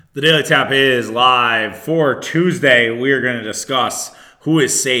The Daily Tap is live for Tuesday. We are going to discuss who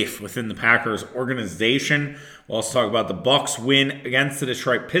is safe within the Packers organization. We'll also talk about the Bucs win against the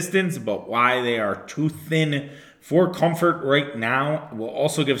Detroit Pistons, but why they are too thin for comfort right now. We'll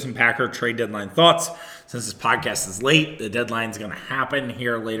also give some Packer trade deadline thoughts. Since this podcast is late, the deadline is going to happen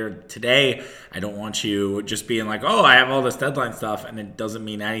here later today. I don't want you just being like, oh, I have all this deadline stuff, and it doesn't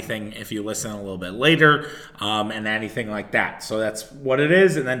mean anything if you listen a little bit later and anything like that. So that's what it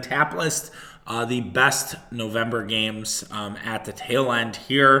is. And then Tap List, the best November games at the tail end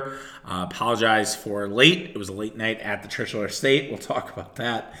here. Apologize for late. It was a late night at the Titular State. We'll talk about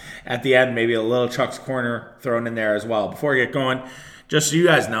that at the end. Maybe a little Chuck's Corner thrown in there as well. Before we get going, just so you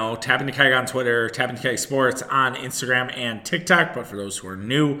guys know, Tapping to Keg on Twitter, Tapping to Keg Sports on Instagram and TikTok. But for those who are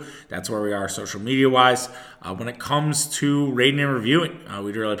new, that's where we are social media-wise. When it comes to rating and reviewing,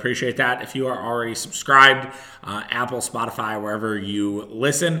 we'd really appreciate that. If you are already subscribed, Apple, Spotify, wherever you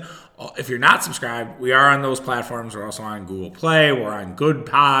listen. If you're not subscribed, we are on those platforms. We're also on Google Play. We're on Good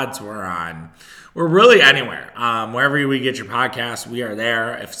Pods. We're really anywhere. Wherever we get your podcasts, we are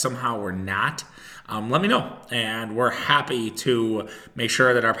there. If somehow we're not, let me know. And we're happy to make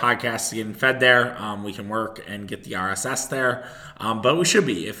sure that our podcast is getting fed there. We can work and get the RSS there. But we should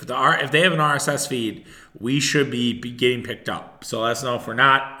be. If they have an RSS feed, we should be getting picked up. So let us know if we're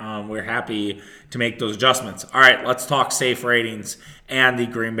not. We're happy to make those adjustments. All right, let's talk safe ratings and the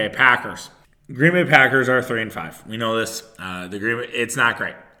Green Bay Packers. Green Bay Packers are 3-5. We know this. It's not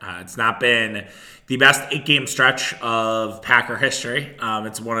great. It's not been the best 8-game stretch of Packer history.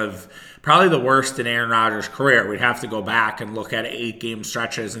 It's one of probably the worst in Aaron Rodgers' career. We'd have to go back and look at 8-game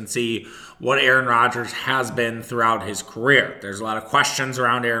stretches and see what Aaron Rodgers has been throughout his career. There's a lot of questions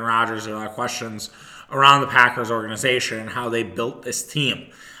around Aaron Rodgers. There's a lot of questions around the Packers organization and how they built this team.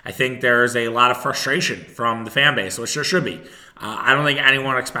 I think there's a lot of frustration from the fan base, which there should be. I don't think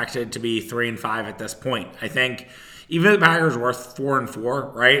anyone expected to be 3-5 at this point. I think even if the Packers were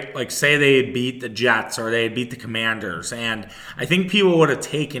 4-4, right? Like, say they had beat the Jets or they had beat the Commanders, and I think people would have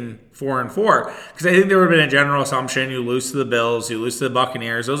taken 4-4 because I think there would have been a general assumption you lose to the Bills, you lose to the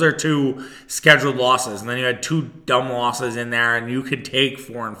Buccaneers. Those are two scheduled losses, and then you had two dumb losses in there, and you could take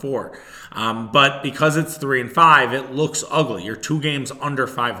 4-4. But because it's 3-5, it looks ugly. You're 2 games under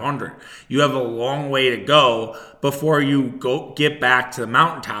 500. You have a long way to go before you get back to the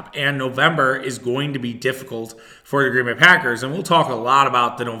mountaintop. And November is going to be difficult for the Green Bay Packers. And we'll talk a lot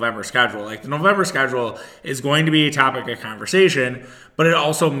about the November schedule. Like, the November schedule is going to be a topic of conversation, but it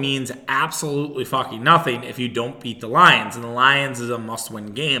also means absolutely fucking nothing if you don't beat the Lions. And the Lions is a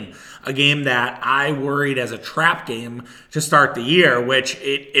must-win game, a game that I worried as a trap game to start the year, which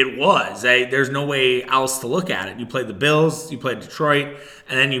it was. There's no way else to look at it. You played the Bills, you played Detroit,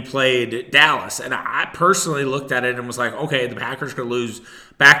 and then you played Dallas. And I personally looked at it and was like, okay, the Packers could lose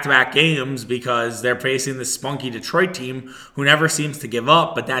back-to-back games because they're facing this spunky Detroit team who never seems to give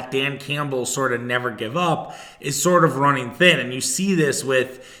up, but that Dan Campbell sort of never give up is sort of running thin. And you see this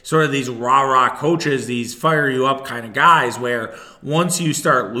with sort of these rah-rah coaches, these fire-you-up kind of guys, where once you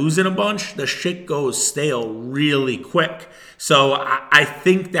start losing a bunch, the shit goes stale really quick. So I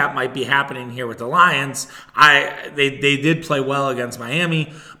think that might be happening here with the Lions. They did play well against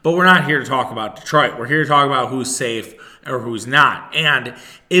Miami, but we're not here to talk about Detroit. We're here to talk about who's safe or who's not. And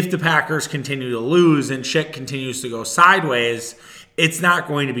if the Packers continue to lose and shit continues to go sideways, it's not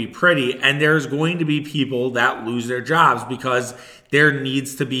going to be pretty. And there's going to be people that lose their jobs because there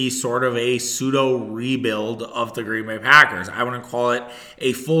needs to be sort of a pseudo rebuild of the Green Bay Packers. I wouldn't call it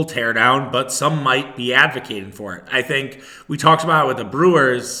a full teardown, but some might be advocating for it. I think we talked about it with the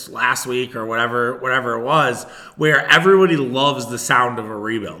Brewers last week or whatever it was, where everybody loves the sound of a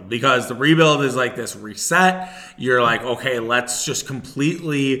rebuild because the rebuild is like this reset. You're like, okay, let's just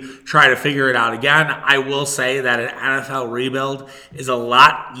completely try to figure it out again. I will say that an NFL rebuild is a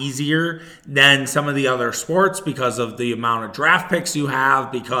lot easier than some of the other sports because of the amount of draft picks you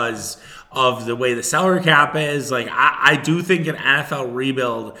have, because of the way the salary cap is. Like, I do think an NFL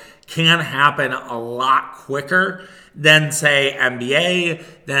rebuild can happen a lot quicker than, say,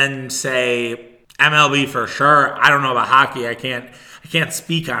 NBA, than, say, MLB for sure. I don't know about hockey. I can't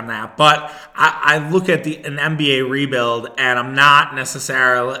speak on that, but I look at an NBA rebuild, and I'm not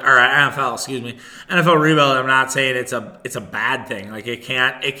necessarily, or NFL rebuild. I'm not saying it's a bad thing. Like, it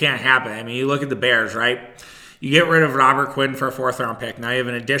can't happen. I mean, you look at the Bears, right? You get rid of Robert Quinn for a 4th-round pick. Now you have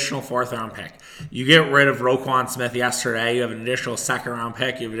an additional 4th-round pick. You get rid of Roquan Smith yesterday. You have an additional 2nd-round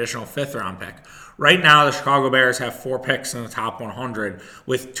pick. You have an additional 5th-round pick. Right now, the Chicago Bears have 4 picks in the top 100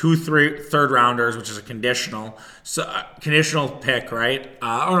 with 2 third-rounders, which is a conditional pick, right?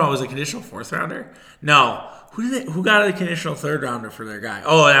 Was it conditional 4th-rounder? No. Who got a conditional third rounder for their guy?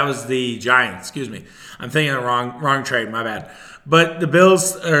 Oh, that was the Giants. Excuse me, I'm thinking of the wrong trade. My bad. But the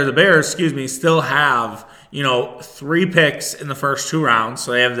Bears, still have 3 picks in the first 2 rounds,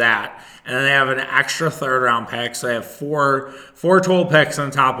 so they have that, and then they have an extra third round pick, so they have four total picks in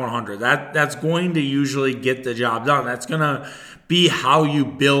the top 100. That's going to usually get the job done. That's gonna be how you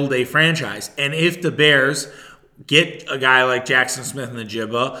build a franchise. And if the Bears get a guy like Jackson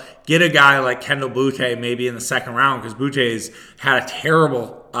Smith-Njigba, get a guy like Kendall Boutte maybe in the second round, because Boutte's had a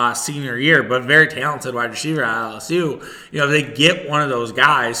terrible senior year, but very talented wide receiver at LSU. If they get one of those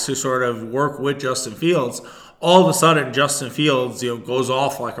guys to sort of work with Justin Fields, all of a sudden Justin Fields goes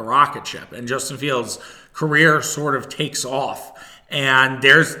off like a rocket ship, and Justin Fields' career sort of takes off. And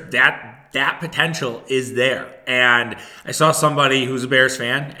there's that potential is there. And I saw somebody who's a Bears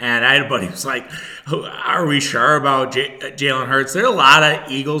fan, and I had a buddy who's like, are we sure about Jalen Hurts? There are a lot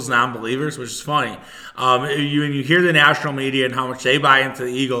of Eagles non-believers, which is funny. When you hear the national media and how much they buy into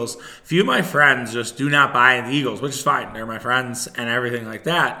the Eagles, a few of my friends just do not buy into the Eagles, which is fine. They're my friends and everything like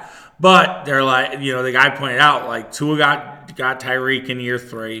that. But they're like, the guy pointed out, like, Tua got Tyreek in year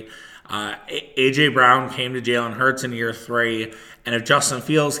 3. A.J. Brown came to Jalen Hurts in year 3. And if Justin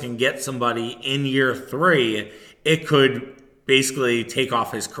Fields can get somebody in year 3, it could basically take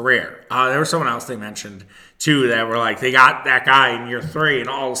off his career. There was someone else they mentioned, too, that were like, they got that guy in year 3, and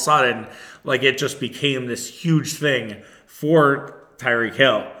all of a sudden, like, it just became this huge thing for Tyreek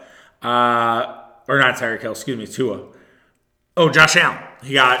Hill. Or not Tyreek Hill, Tua. Oh, Josh Allen.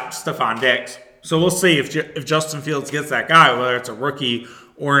 He got Stephon Diggs. So we'll see if Justin Fields gets that guy, whether it's a rookie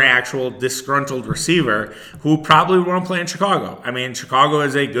or an actual disgruntled receiver who probably want to play in Chicago. I mean, Chicago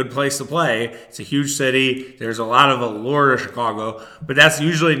is a good place to play. It's a huge city. There's a lot of allure to Chicago, but that's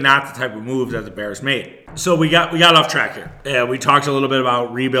usually not the type of move that the Bears made. So we got off track here. Yeah, we talked a little bit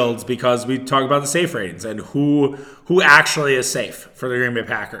about rebuilds because we talked about the safe ratings and who actually is safe for the Green Bay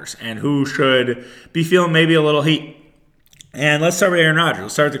Packers and who should be feeling maybe a little heat. And let's start with Aaron Rodgers.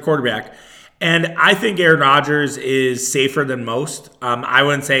 Let's start with the quarterback. And I think Aaron Rodgers is safer than most. I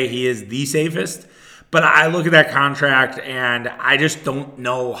wouldn't say he is the safest, but I look at that contract and I just don't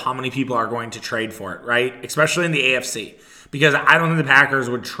know how many people are going to trade for it, right? Especially in the AFC, because I don't think the Packers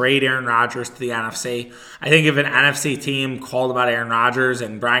would trade Aaron Rodgers to the NFC. I think if an NFC team called about Aaron Rodgers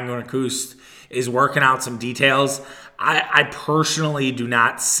and Brian Gutekunst is working out some details, I personally do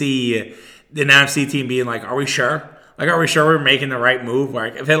not see an NFC team being like, are we sure? Like, are we sure we're making the right move?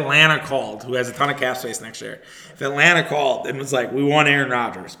 Like, if Atlanta called, who has a ton of cap space next year, if Atlanta called and was like, we want Aaron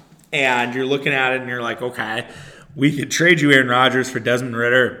Rodgers, and you're looking at it and you're like, okay, we could trade you Aaron Rodgers for Desmond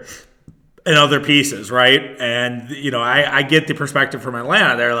Ridder and other pieces, right? And, I get the perspective from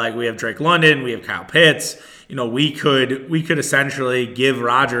Atlanta. They're like, we have Drake London, we have Kyle Pitts. We could essentially give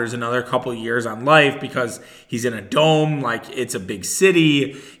Rodgers another couple years on life because he's in a dome, like it's a big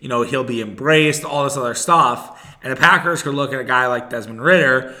city, he'll be embraced, all this other stuff. And the Packers could look at a guy like Desmond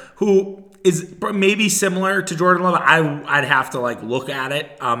Ridder, who is maybe similar to Jordan Love. I'd have to look at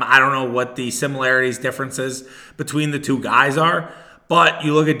it. I don't know what the similarities, differences between the two guys are. But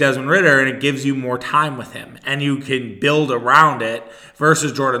you look at Desmond Ridder, and it gives you more time with him, and you can build around it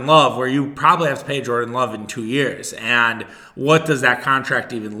versus Jordan Love, where you probably have to pay Jordan Love in 2 years. And what does that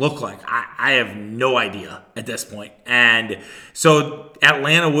contract even look like? I have no idea at this point. And so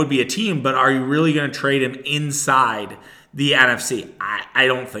Atlanta would be a team, but are you really going to trade him inside the NFC? I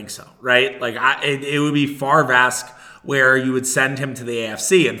don't think so, right? It would be Favre-esque, where you would send him to the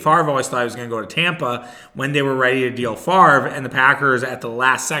AFC. And Favre always thought he was going to go to Tampa when they were ready to deal Favre, and the Packers at the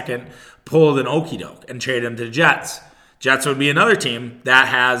last second pulled an okie doke and traded him to the Jets. Jets would be another team that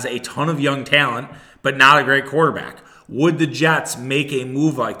has a ton of young talent, but not a great quarterback. Would the Jets make a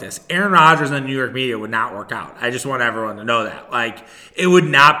move like this? Aaron Rodgers and the New York media would not work out. I just want everyone to know that. It would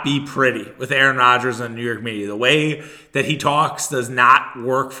not be pretty with Aaron Rodgers and the New York media. The way that he talks does not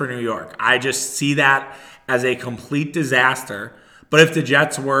work for New York. I just see that as a complete disaster. But if the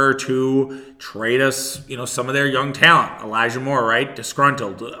Jets were to trade us, some of their young talent, Elijah Moore, right?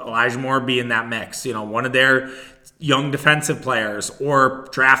 Disgruntled. Elijah Moore be in that mix. One of their young defensive players or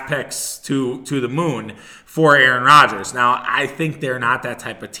draft picks to the moon for Aaron Rodgers. Now, I think they're not that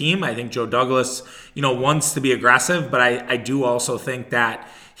type of team. I think Joe Douglas, wants to be aggressive, but I do also think that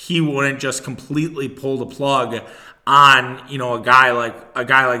he wouldn't just completely pull the plug on a guy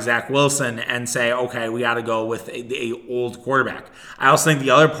like Zach Wilson and say, okay, we got to go with a old quarterback. I also think the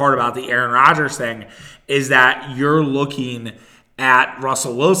other part about the Aaron Rodgers thing is that you're looking at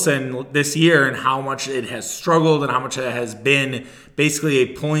Russell Wilson this year and how much it has struggled and how much it has been basically a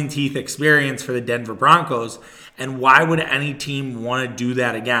pulling teeth experience for the Denver Broncos. And why would any team want to do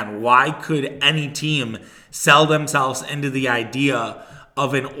that again? Why could any team sell themselves into the idea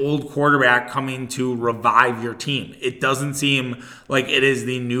of an old quarterback coming to revive your team? It doesn't seem like it is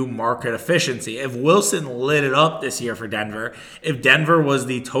the new market efficiency. If Wilson lit it up this year for Denver, if Denver was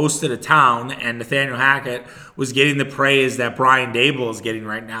the toast of the town and Nathaniel Hackett was getting the praise that Brian Daboll is getting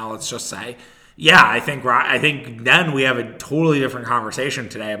right now, let's just say, yeah, I think then we have a totally different conversation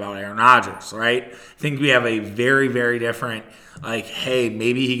today about Aaron Rodgers, right? I think we have a very, very different, like, hey,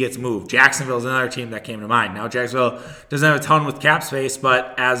 maybe he gets moved. Jacksonville's another team that came to mind. Now, Jacksonville doesn't have a ton with cap space,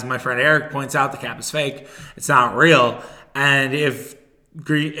 but as my friend Eric points out, the cap is fake. It's not real. And if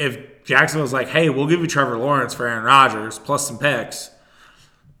Jacksonville's like, hey, we'll give you Trevor Lawrence for Aaron Rodgers plus some picks,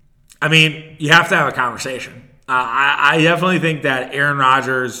 I mean, you have to have a conversation. I definitely think that Aaron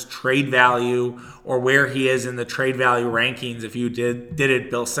Rodgers' trade value, or where he is in the trade value rankings, if you did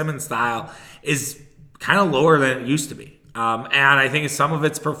it Bill Simmons style, is kind of lower than it used to be. And I think some of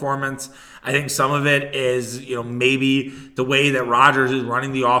it's performance. I think some of it is, maybe the way that Rodgers is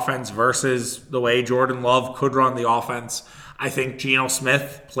running the offense versus the way Jordan Love could run the offense. I think Geno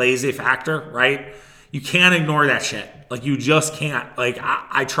Smith plays a factor, right? You can't ignore that shit. Like, you just can't. Like,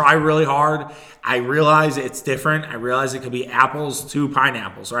 I try really hard. I realize it's different. I realize it could be apples to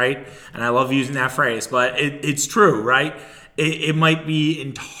pineapples, right? And I love using that phrase, but it's true, right? It might be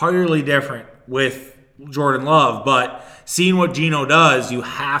entirely different with Jordan Love, but seeing what Geno does, you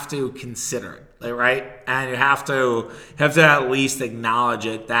have to consider it, right? And you have to at least acknowledge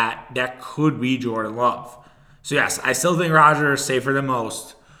it that could be Jordan Love. So yes, I still think Rodgers is safer than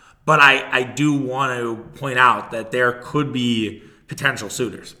most. But I do want to point out that there could be potential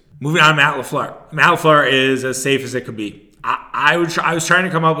suitors. Moving on, Matt LaFleur. Matt LaFleur is as safe as it could be. I was trying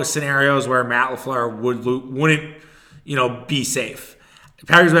to come up with scenarios where Matt LaFleur wouldn't, be safe. The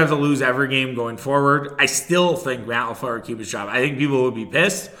Packers would have to lose every game going forward. I still think Matt LaFleur would keep his job. I think people would be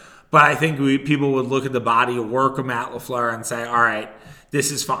pissed, but I think people would look at the body of work of Matt LaFleur and say, all right,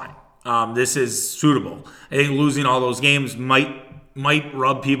 this is fine. This is suitable. I think losing all those games might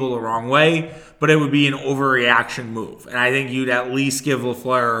rub people the wrong way, but it would be an overreaction move. And I think you'd at least give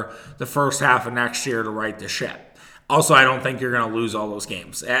LaFleur the first half of next year to right the ship. Also, I don't think you're going to lose all those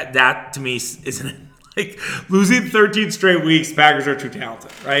games. That, to me, isn't like losing 13 straight weeks. Packers are too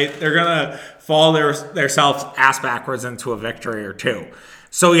talented, right? They're going to fall their self ass backwards into a victory or two.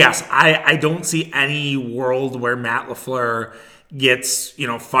 So, yes, I don't see any world where Matt LaFleur gets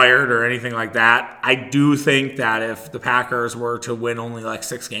fired or anything like that. I do think that if the Packers were to win only like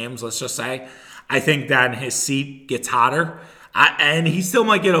 6 games, let's just say, I think that his seat gets hotter, and he still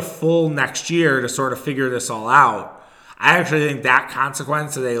might get a full next year to sort of figure this all out. I actually think that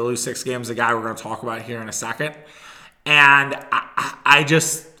consequence that they lose 6 games, the guy we're going to talk about here in a second, and I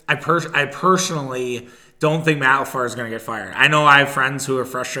personally don't think Matt LaFleur is going to get fired. I know I have friends who are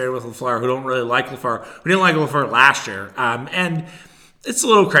frustrated with LaFleur, who don't really like LaFleur, who didn't like LaFleur last year. And it's a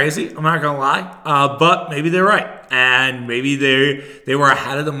little crazy, I'm not going to lie. But maybe they're right. And maybe they were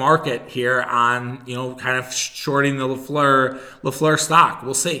ahead of the market here on, kind of shorting the LaFleur stock.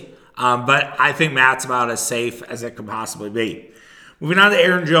 We'll see. But I think Matt's about as safe as it could possibly be. Moving on to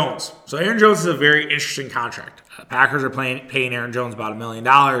Aaron Jones. So Aaron Jones is a very interesting contract. Packers are paying Aaron Jones about $1 million.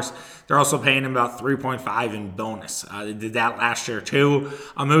 They're also paying him about 3.5 in bonus. They did that last year too.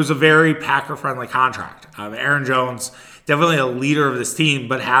 It was a very Packer-friendly contract. Aaron Jones, definitely a leader of this team,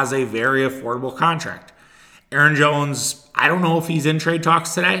 but has a very affordable contract. Aaron Jones, I don't know if he's in trade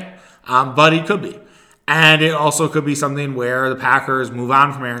talks today, but he could be. And it also could be something where the Packers move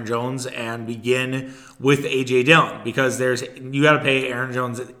on from Aaron Jones and begin with A.J. Dillon, because you got to pay Aaron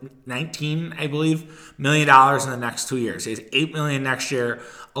Jones $19 million in the next 2 years. He has $8 million next year,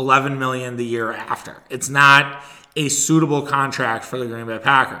 $11 million the year after. It's not a suitable contract for the Green Bay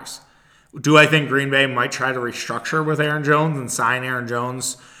Packers. Do I think Green Bay might try to restructure with Aaron Jones and sign Aaron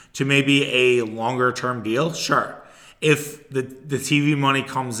Jones to maybe a longer-term deal? Sure. If the TV money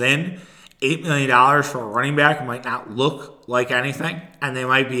comes in, $8 million for a running back might not look like anything, and they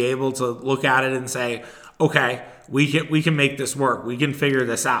might be able to look at it and say, okay, we can make this work. We can figure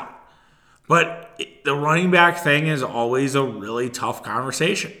this out. But the running back thing is always a really tough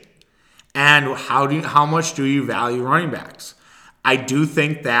conversation. And how much do you value running backs? I do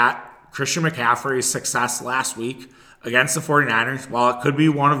think that Christian McCaffrey's success last week against the 49ers, while it could be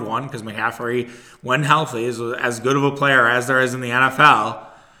one of one, because McCaffrey, when healthy, is as good of a player as there is in the NFL,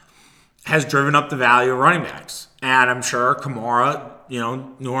 has driven up the value of running backs. And I'm sure Kamara,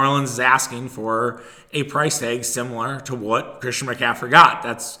 New Orleans is asking for a price tag similar to what Christian McCaffrey got.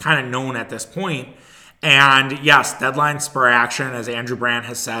 That's kind of known at this point. And yes, deadline spur action, as Andrew Brandt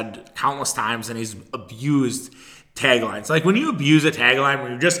has said countless times, and he's abused taglines. Like when you abuse a tagline,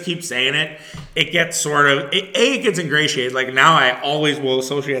 when you just keep saying it, it gets sort of, it gets ingratiated. Like now I always will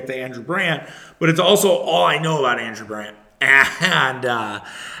associate to Andrew Brandt, but it's also all I know about Andrew Brandt. And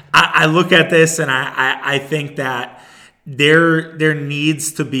I look at this and I think that there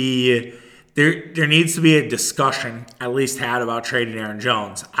needs to be a discussion at least had about trading Aaron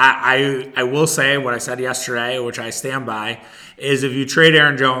Jones. I will say what I said yesterday, which I stand by, is if you trade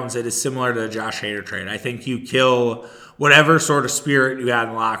Aaron Jones, it is similar to the Josh Hader trade. I think you kill whatever sort of spirit you had in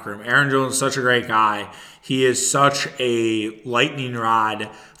the locker room. Aaron Jones is such a great guy. He is such a lightning rod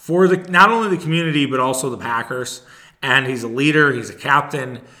for not only the community but also the Packers. And he's a leader. He's a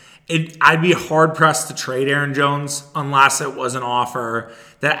captain. I'd be hard-pressed to trade Aaron Jones unless it was an offer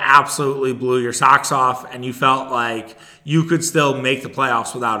that absolutely blew your socks off and you felt like you could still make the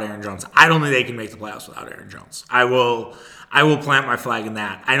playoffs without Aaron Jones. I don't think they can make the playoffs without Aaron Jones. I will plant my flag in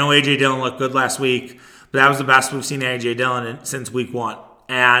that. I know A.J. Dillon looked good last week, but that was the best we've seen A.J. Dillon since week 1.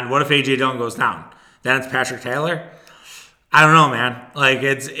 And what if A.J. Dillon goes down? Then it's Patrick Taylor? I don't know, man. Like,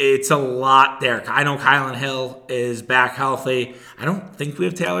 it's a lot there. I know Kylan Hill is back healthy. I don't think we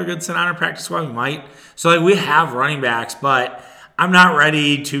have Taylor Goodson on our practice squad. We might. So, like, we have running backs, but I'm not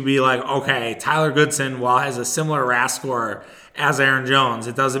ready to be like, okay, Tyler Goodson, while has a similar RAS score as Aaron Jones,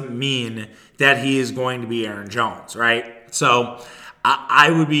 it doesn't mean that he is going to be Aaron Jones, right? So, I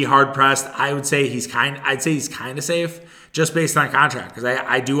would be hard-pressed. I'd say he's kind of safe, just based on contract. Because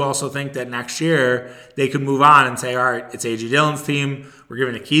I do also think that next year they could move on and say, all right, it's A.J. Dillon's team. We're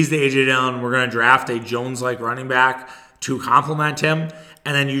giving the keys to A.J. Dillon. We're going to draft a Jones-like running back to complement him.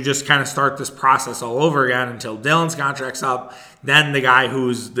 And then you just kind of start this process all over again until Dillon's contract's up. Then the guy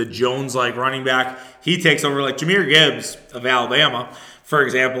who's the Jones-like running back, he takes over. Like Jahmyr Gibbs of Alabama, for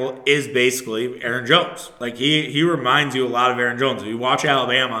example, is basically Aaron Jones. Like he reminds you a lot of Aaron Jones. If you watch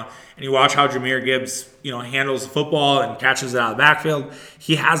Alabama and you watch how Jahmyr Gibbs, handles the football and catches it out of the backfield,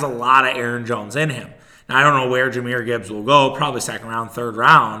 he has a lot of Aaron Jones in him. Now, I don't know where Jahmyr Gibbs will go, probably second round, third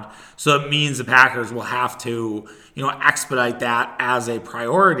round. So it means the Packers will have to, expedite that as a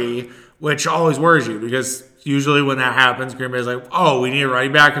priority, which always worries you because usually when that happens, Green Bay's like, oh, we need a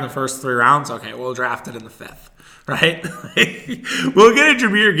running back in the first 3 rounds. Okay, we'll draft it in the 5th. Right? We'll get a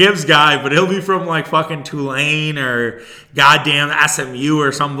Jahmyr Gibbs guy, but he'll be from like fucking Tulane or goddamn SMU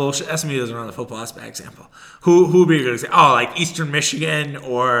or some bullshit. SMU doesn't run the football. That's a bad example. Who would be going to say? Oh, like Eastern Michigan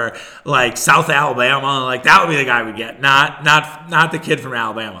or like South Alabama. Like that would be the guy we get, not the kid from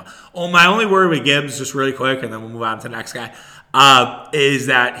Alabama. Oh, my only worry with Gibbs, just really quick, and then we'll move on to the next guy, is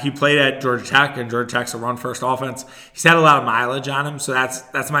that he played at Georgia Tech, and Georgia Tech's a run-first offense. He's had a lot of mileage on him, so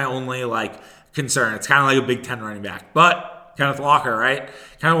that's my only concern. It's kind of like a Big Ten running back. But Kenneth Walker, right?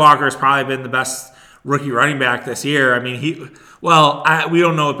 Kenneth Walker has probably been the best rookie running back this year. I mean, we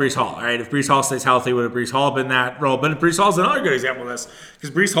don't know with Breece Hall, right? If Breece Hall stays healthy, would have Breece Hall been that role? But Breece Hall's another good example of this.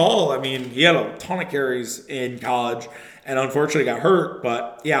 Because Breece Hall, I mean, he had a ton of carries in college and unfortunately got hurt.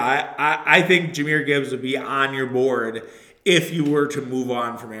 But yeah, I think Jahmyr Gibbs would be on your board if you were to move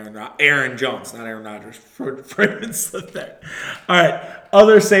on from Aaron Jones, not Aaron Rodgers. For slip there. All right,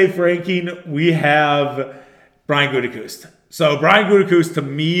 other safe ranking, we have Brian Gutekunst. So Brian Gutekunst, to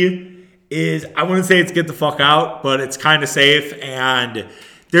me, is, I wouldn't say it's get the fuck out, but it's kind of safe. And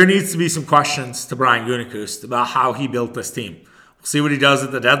there needs to be some questions to Brian Gutekunst about how he built this team. We'll see what he does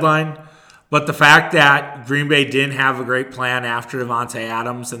at the deadline. But the fact that Green Bay didn't have a great plan after Davante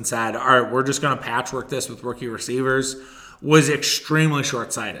Adams and said, all right, we're just going to patchwork this with rookie receivers, was extremely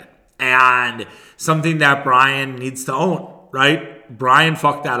short-sighted and something that Brian needs to own, right? Brian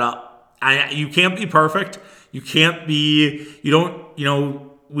fucked that up. You can't be perfect. We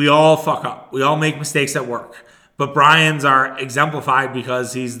all fuck up. We all make mistakes at work. But Brian's are exemplified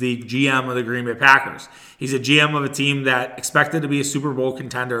because he's the GM of the Green Bay Packers. He's a GM of a team that expected to be a Super Bowl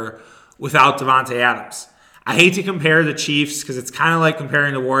contender without Davante Adams. I hate to compare the Chiefs because it's kind of like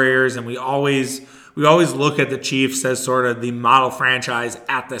comparing the Warriors, and we always look at the Chiefs as sort of the model franchise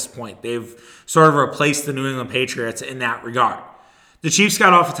at this point. They've sort of replaced the New England Patriots in that regard. The Chiefs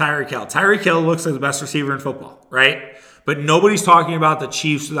got off of Tyreek Hill. Tyreek Hill looks like the best receiver in football, right? But nobody's talking about the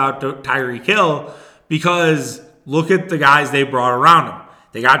Chiefs without Tyreek Hill because look at the guys they brought around him.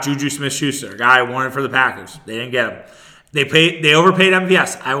 They got Juju Smith-Schuster, a guy I wanted for the Packers. They didn't get him. They overpaid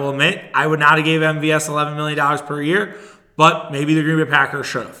MVS. I will admit, I would not have gave MVS $11 million per year, but maybe the Green Bay Packers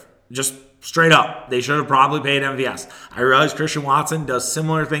should have. Just straight up. They should have probably paid MVS. I realize Christian Watson does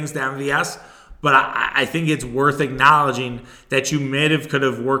similar things to MVS, But I think it's worth acknowledging that you could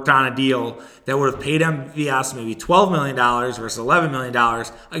have worked on a deal that would have paid MVS maybe $12 million versus $11 million.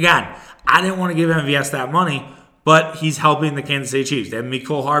 Again, I didn't want to give MVS that money, but he's helping the Kansas City Chiefs. They have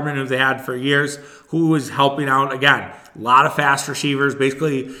Mecole Hardman, who they had for years, who is helping out. Again, a lot of fast receivers,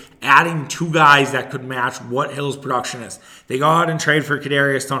 basically adding two guys that could match what Hill's production is. They go out and trade for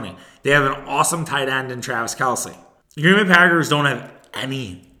Kadarius Toney. They have an awesome tight end in Travis Kelce. The Green Bay Packers don't have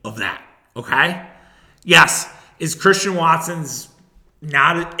any of that. Okay? Yes, is Christian Watson's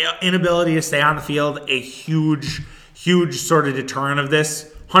inability to stay on the field a huge sort of deterrent of this?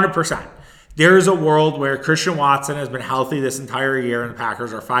 100%. There is a world where Christian Watson has been healthy this entire year and the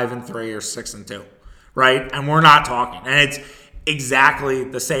Packers are 5-3 or 6-2, right? And we're not talking. And it's exactly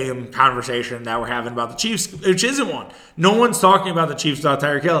the same conversation that we're having about the Chiefs, which isn't one. No one's talking about the Chiefs without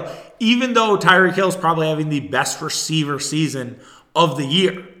Tyreek Hill, even though Tyreek Hill is probably having the best receiver season of the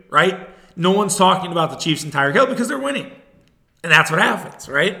year, right? No one's talking about the Chiefs and Tyreek Hill because they're winning. And that's what happens,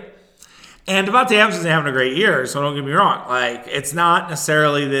 right? And Davante Adams is having a great year, so don't get me wrong. Like, it's not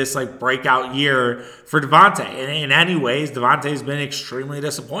necessarily this like breakout year for Davante. And in any ways, Davante's been extremely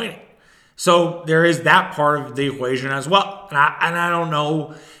disappointing. So there is that part of the equation as well. And I don't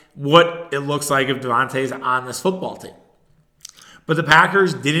know what it looks like if Davante's on this football team. But the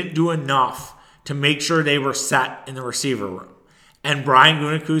Packers didn't do enough to make sure they were set in the receiver room. And Brian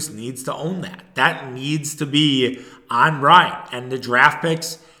Gutekunst needs to own that. That needs to be on Brian. And the draft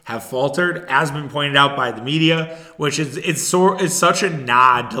picks have faltered, as been pointed out by the media, which is it's such a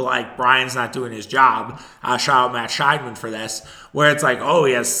nod to like Brian's not doing his job. Shout out Matt Scheidman for this, where it's like, oh,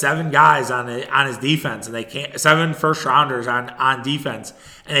 he has 7 guys on his defense, and they can't 7 first rounders on defense,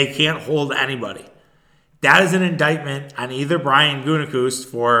 and they can't hold anybody. That is an indictment on either Brian Gutekunst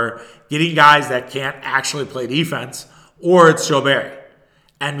for getting guys that can't actually play defense, or it's Joe Barry.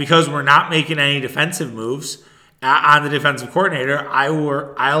 And because we're not making any defensive moves on the defensive coordinator,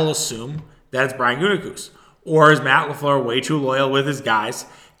 I'll assume that it's Brian Gutekunst. Or is Matt LaFleur way too loyal with his guys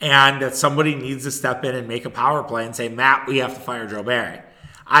and that somebody needs to step in and make a power play and say, Matt, we have to fire Joe Barry.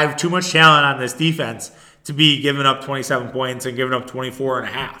 I have too much talent on this defense to be giving up 27 points and giving up 24 and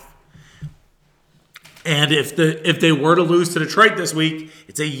a half. And if they were to lose to Detroit this week,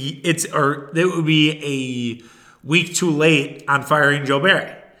 it would be a week too late on firing Joe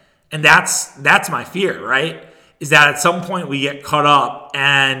Barry. And that's my fear, right? Is that at some point we get caught up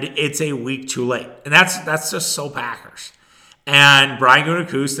and it's a week too late. And that's just so Packers. And Brian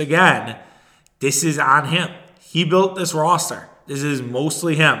Gutekunst, again, this is on him. He built this roster. This is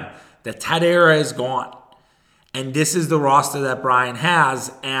mostly him. The Ted era is gone. And this is the roster that Brian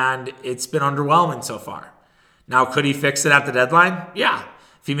has, and it's been underwhelming so far. Now, could he fix it at the deadline? Yeah.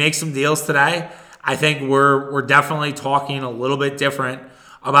 If he makes some deals today, I think we're definitely talking a little bit different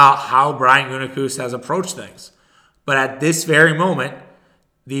about how Brian Gutekunst has approached things. But at this very moment,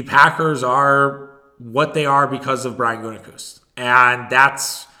 the Packers are what they are because of Brian Gutekunst. And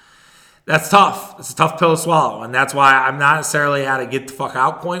that's tough. It's a tough pill to swallow. And that's why I'm not necessarily at a get the fuck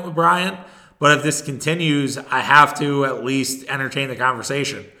out point with Brian. But if this continues, I have to at least entertain the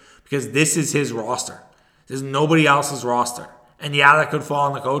conversation because this is his roster. This is nobody else's roster. And yeah, that could fall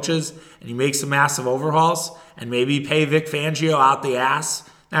on the coaches, and you make some massive overhauls and maybe pay Vic Fangio out the ass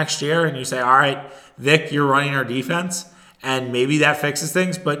next year, and you say, all right, Vic, you're running our defense, and maybe that fixes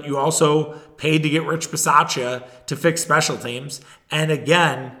things, but you also paid to get Rich Bisaccia to fix special teams. And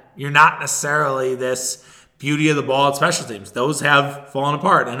again, you're not necessarily this beauty of the ball at special teams. Those have fallen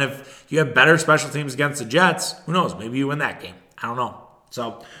apart. And if you have better special teams against the Jets, who knows? Maybe you win that game. I don't know.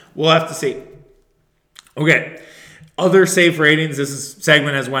 So we'll have to see. Okay. Other safe ratings. This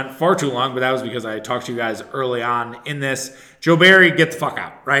segment has went far too long, but that was because I talked to you guys early on in this. Joe Barry, get the fuck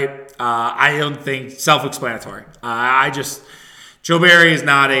out, right? I don't think self-explanatory. Joe Barry is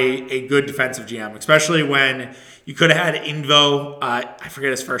not a good defensive GM, especially when you could have had Invo, I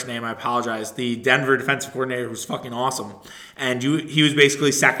forget his first name, I apologize, the Denver defensive coordinator who's fucking awesome. And he was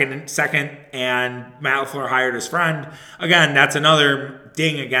basically second, and Matt LaFleur hired his friend. Again, that's another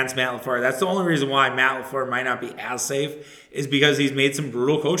ding against Matt LaFleur. That's the only reason why Matt LaFleur might not be as safe is because he's made some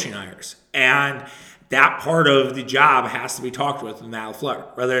brutal coaching hires. And that part of the job has to be talked with Matt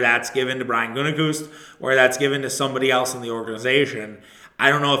LaFleur, whether that's given to Brian Gutekunst or that's given to somebody else in the organization. I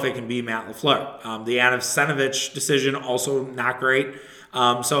don't know if it can be Matt LaFleur. The Anasenovich decision, also not great.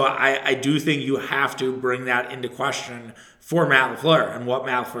 So I do think you have to bring that into question for Matt LaFleur and what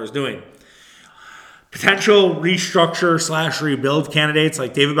Matt LaFleur is doing. Potential restructure / rebuild candidates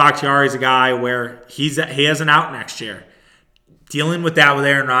like David Bakhtiari is a guy where he has an out next year. Dealing with that with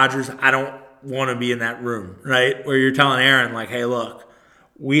Aaron Rodgers, I don't want to be in that room, right? Where you're telling Aaron, like, hey, look,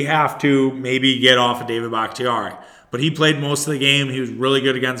 we have to maybe get off of David Bakhtiari. But he played most of the game. He was really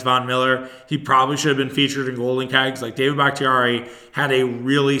good against Von Miller. He probably should have been featured in Golden Kegs. Like, David Bakhtiari had a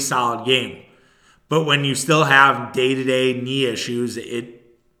really solid game. But when you still have day-to-day knee issues,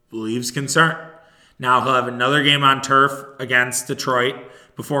 it leaves concern. Now he'll have another game on turf against Detroit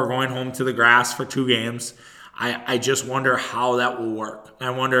before going home to the grass for 2 games. I just wonder how that will work. I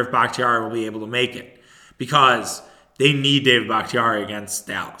wonder if Bakhtiari will be able to make it, because they need David Bakhtiari against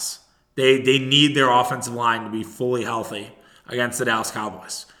Dallas. They need their offensive line to be fully healthy against the Dallas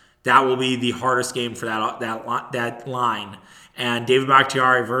Cowboys. That will be the hardest game for that line. And David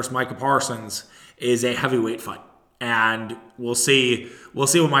Bakhtiari versus Micah Parsons is a heavyweight fight. And we'll see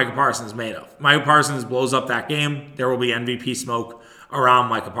what Micah Parsons is made of. Micah Parsons blows up that game, there will be MVP smoke around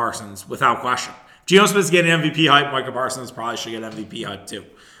Micah Parsons without question. Geno Smith's getting MVP hype. Micah Parsons probably should get MVP hype too.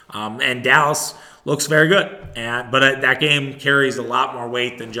 And Dallas looks very good. But that game carries a lot more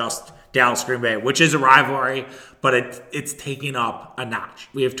weight than just Dallas Green Bay, which is a rivalry, but it's taking up a notch.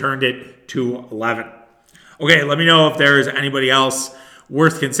 We have turned it to 11. Okay, let me know if there is anybody else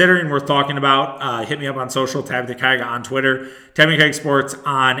worth considering, worth talking about. Hit me up on social, Tab the Keg on Twitter, Tab the Keg Sports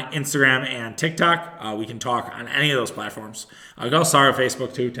on Instagram and TikTok. We can talk on any of those platforms. Go start on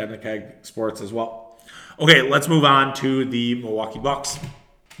Facebook too, Tab the Keg Sports as well. Okay, let's move on to the Milwaukee Bucks.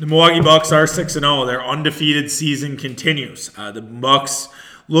 The Milwaukee Bucks are 6-0. Their undefeated season continues. The Bucks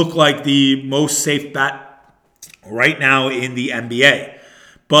look like the most safe bet right now in the NBA.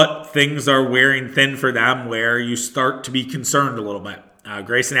 But things are wearing thin for them, where you start to be concerned a little bit.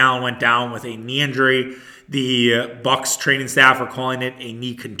 Grayson Allen went down with a knee injury. The Bucks training staff are calling it a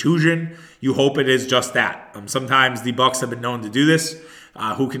knee contusion. You hope it is just that. Sometimes the Bucks have been known to do this.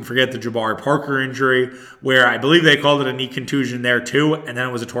 Who can forget the Jabari Parker injury, where I believe they called it a knee contusion there too, and then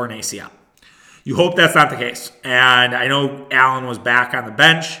it was a torn ACL. You hope that's not the case. And I know Allen was back on the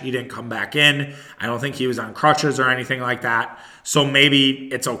bench. He didn't come back in. I don't think he was on crutches or anything like that. So maybe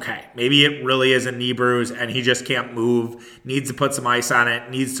it's okay. Maybe it really is a knee bruise and he just can't move, needs to put some ice on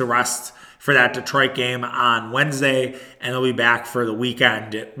it, needs to rest for that Detroit game on Wednesday, and he'll be back for the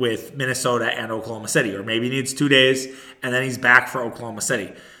weekend with Minnesota and Oklahoma City. Or maybe he needs 2 days and then he's back for Oklahoma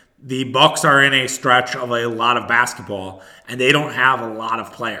City. The Bucks are in a stretch of a lot of basketball and they don't have a lot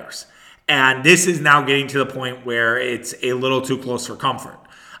of players. And this is now getting to the point where it's a little too close for comfort.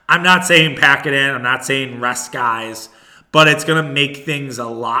 I'm not saying pack it in. I'm not saying rest guys. But it's going to make things a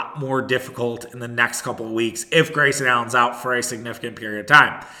lot more difficult in the next couple of weeks if Grayson Allen's out for a significant period of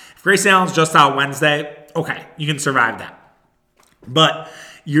time. If Grayson Allen's just out Wednesday, okay, you can survive that. But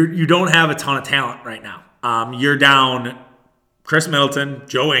you don't have a ton of talent right now. You're down Chris Middleton,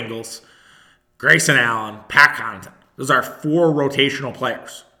 Joe Ingles, Grayson Allen, Pat Connaughton. Those are 4 rotational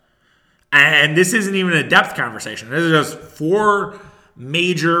players. And this isn't even a depth conversation. This is just 4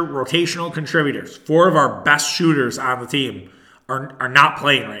 major rotational contributors. 4 of our best shooters on the team are not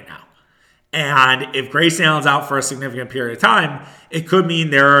playing right now. And if Grayson Allen's out for a significant period of time, it could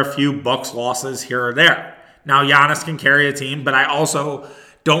mean there are a few Bucks losses here or there. Now, Giannis can carry a team, but I also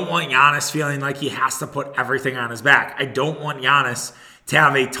don't want Giannis feeling like he has to put everything on his back. I don't want Giannis to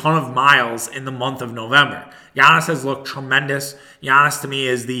have a ton of miles in the month of November. Giannis has looked tremendous. Giannis, to me,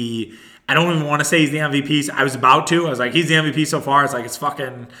 is I don't even want to say he's the MVP. I was about to. I was like, he's the MVP so far. It's like, it's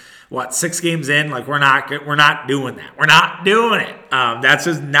fucking, 6 games in? Like, we're not doing that. We're not doing it. That's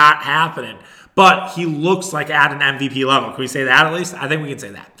just not happening. But he looks like at an MVP level. Can we say that at least? I think we can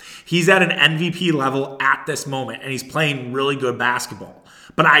say that. He's at an MVP level at this moment, and he's playing really good basketball.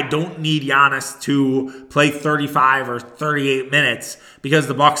 But I don't need Giannis to play 35 or 38 minutes because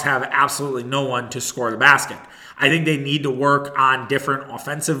the Bucks have absolutely no one to score the basket. I think they need to work on different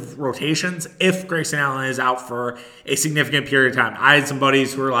offensive rotations if Grayson Allen is out for a significant period of time. I had some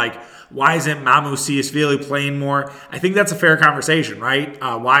buddies who were like, why isn't Mamu Ciasvili playing more? I think that's a fair conversation, right?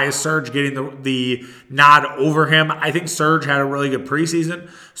 Why is Serge getting the nod over him? I think Serge had a really good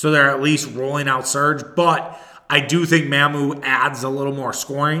preseason, so they're at least rolling out Serge. But I do think Mamu adds a little more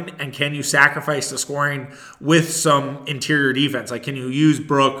scoring, and can you sacrifice the scoring with some interior defense? Like, can you use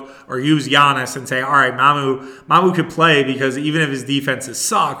Brook or use Giannis and say, all right, Mamu could play because even if his defense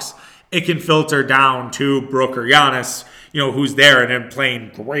sucks, it can filter down to Brook or Giannis, who's there and then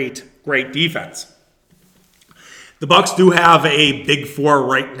playing great defense. The Bucks do have a big 4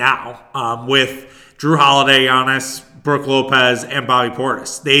 right now with Drew Holiday, Giannis, Brook Lopez, and Bobby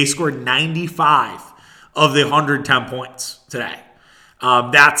Portis. They scored 95 of the 110 points today.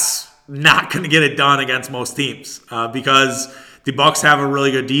 That's not going to get it done against most teams because the Bucks have a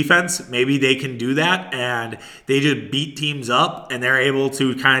really good defense. Maybe they can do that, and they just beat teams up, and they're able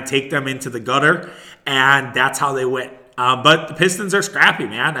to kind of take them into the gutter, and that's how they win. But the Pistons are scrappy,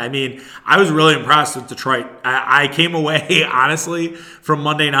 man. I mean, I was really impressed with Detroit. I came away, honestly, from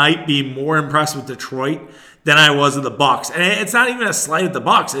Monday night being more impressed with Detroit than I was with the Bucks. And it's not even a slight at the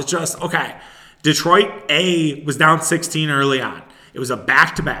Bucks. It's just, okay, Detroit, was down 16 early on. It was a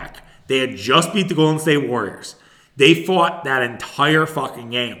back-to-back. They had just beat the Golden State Warriors. They fought that entire fucking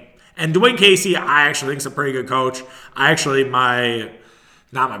game. And Dwayne Casey, I actually think is a pretty good coach.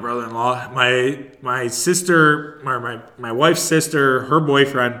 Not my brother-in-law, my sister, my wife's sister, her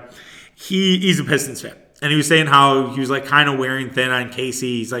boyfriend, he's a Pistons fan. And he was saying how he was like kind of wearing thin on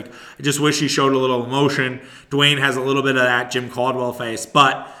Casey. He's like, I just wish he showed a little emotion. Dwayne has a little bit of that Jim Caldwell face.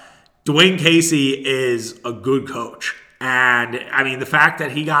 But Dwayne Casey is a good coach. And, I mean, the fact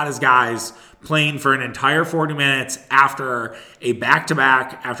that he got his guys playing for an entire 40 minutes after a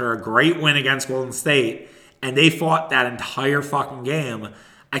back-to-back, after a great win against Golden State, and they fought that entire fucking game,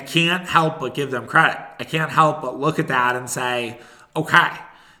 I can't help but give them credit. I can't help but look at that and say, okay,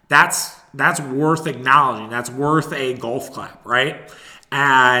 that's worth acknowledging. That's worth a golf clap, right?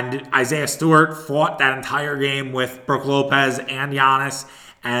 And Isaiah Stewart fought that entire game with Brook Lopez and Giannis,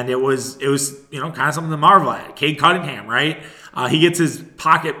 and it was kind of something to marvel at. Cade Cunningham, right? He gets his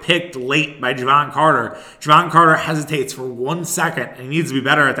pocket picked late by Javon Carter. Javon Carter hesitates for 1 second, and he needs to be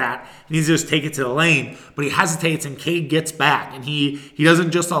better at that. He needs to just take it to the lane, but he hesitates, and Cade gets back, and he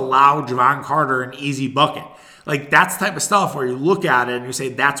doesn't just allow Javon Carter an easy bucket. Like, that's the type of stuff where you look at it and you say,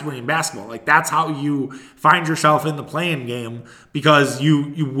 that's winning basketball. Like, that's how you find yourself in the play-in game, because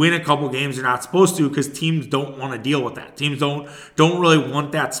you win a couple games you're not supposed to, because teams don't want to deal with that. Teams don't really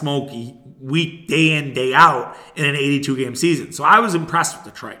want that smoke week, day in, day out in an 82-game season. So I was impressed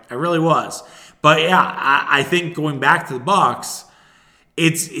with Detroit. I really was. But, yeah, I think going back to the Bucks,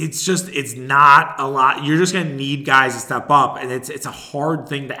 it's not a lot. You're just going to need guys to step up, and it's a hard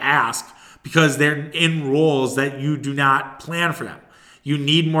thing to ask, because they're in roles that you do not plan for them. You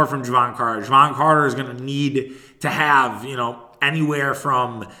need more from Javon Carter. Javon Carter is going to need to have, anywhere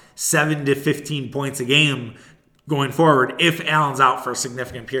from 7 to 15 points a game going forward if Allen's out for a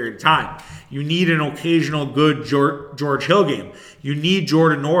significant period of time. You need an occasional good George Hill game. You need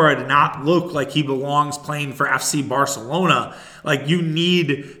Jordan Nwora to not look like he belongs playing for FC Barcelona. Like, you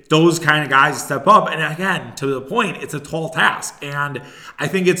need those kind of guys to step up. And again, to the point, it's a tall task. And I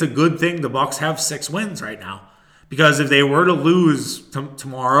think it's a good thing the Bucks have 6 wins right now. Because if they were to lose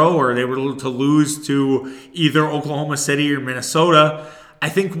tomorrow, or they were to lose to either Oklahoma City or Minnesota, I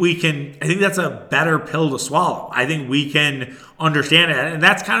think that's a better pill to swallow. I think we can understand it. And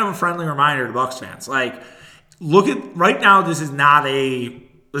that's kind of a friendly reminder to Bucks fans. Like, look at right now, this is not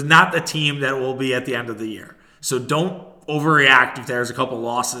the team that will be at the end of the year. So don't overreact if there's a couple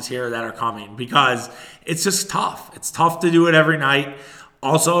losses here that are coming, because it's just tough. It's tough to do it every night.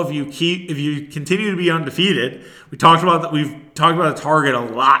 Also, if you continue to be undefeated, we've talked about a target a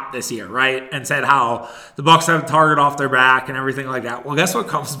lot this year, right? And said how the Bucks have a target off their back and everything like that. Well, guess what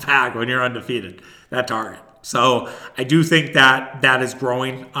comes back when you're undefeated? That target. So I do think that is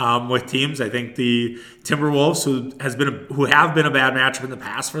growing with teams. I think the Timberwolves, who have been a bad matchup in the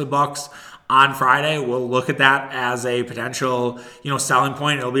past for the Bucks, on Friday, we'll look at that as a potential, selling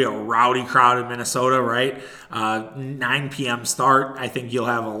point. It'll be a rowdy crowd in Minnesota, right? 9 p.m. start. I think you'll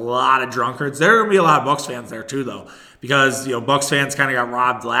have a lot of drunkards. There are going to be a lot of Bucks fans there too, though, because Bucks fans kind of got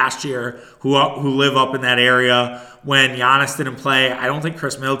robbed last year, who live up in that area when Giannis didn't play. I don't think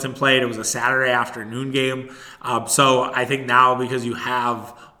Chris Middleton played. It was a Saturday afternoon game. So I think now, because you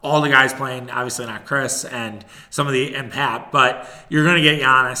have all the guys playing, obviously not Chris and Pat, but you're going to get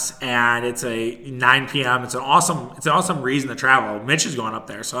Giannis, and it's a 9 p.m. It's an awesome reason to travel. Mitch is going up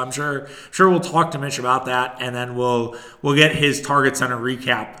there, so I'm sure we'll talk to Mitch about that, and then we'll get his Target Center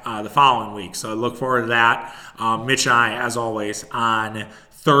recap the following week. So I look forward to that. Mitch and I, as always, on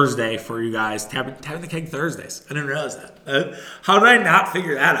Thursday for you guys. Tapping the Keg Thursdays. I didn't realize that. How did I not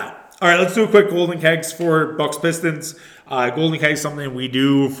figure that out? All right, let's do a quick Golden Kegs for Bucks Pistons. Golden Keg is something we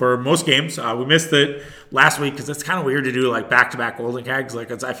do for most games. We missed it last week because it's kind of weird to do like back-to-back Golden Kegs.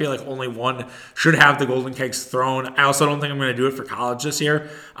 I feel like only one should have the Golden Kegs thrown. I also don't think I'm going to do it for college this year.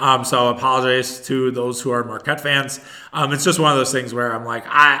 So I apologize to those who are Marquette fans. It's just one of those things where I'm like,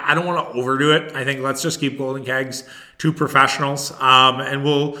 I don't want to overdo it. I think let's just keep Golden Kegs to professionals. And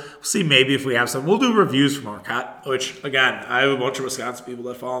we'll see maybe if we have some. We'll do reviews for Marquette, which, again, I have a bunch of Wisconsin people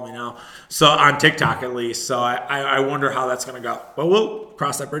that follow me now. So on TikTok, at least. So I wonder how that's going to go. But we'll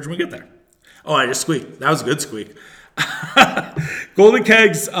cross that bridge when we get there. Oh, I just squeaked. That was a good squeak. Golden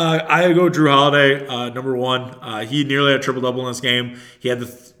Kegs, I go Drew Holiday, number one. He nearly had a triple-double in this game. He had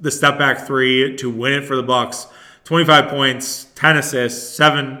the step-back three to win it for the Bucks. 25 points, 10 assists,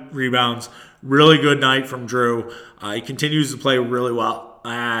 7 rebounds, Really good night from Drew. He continues to play really well.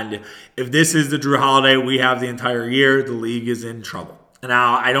 And if this is the Drew Holiday we have the entire year, the league is in trouble.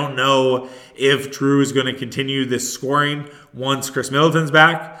 Now, I don't know if Drew is going to continue this scoring once Chris Middleton's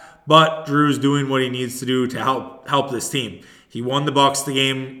back, but Drew's doing what he needs to do to help this team. He won the Bucks the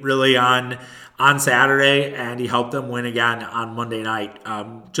game really on Saturday, and he helped them win again on Monday night.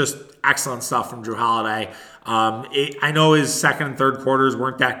 Just excellent stuff from Drew Holiday. I know his second and third quarters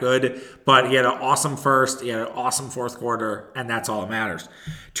weren't that good, but he had an awesome first, he had an awesome fourth quarter, and that's all that matters.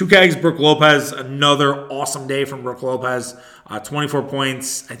 Two kegs, Brook Lopez, another awesome day from Brook Lopez. 24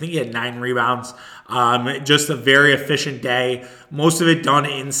 points. I think he had 9 rebounds. Just a very efficient day. Most of it done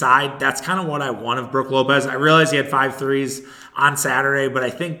inside. That's kind of what I want of Brook Lopez. I realized he had 5 threes on Saturday, but I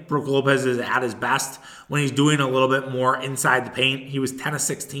think Brook Lopez is at his best when he's doing a little bit more inside the paint. He was 10 of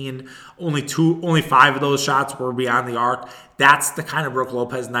 16. Only 5 of those shots were beyond the arc. That's the kind of Brook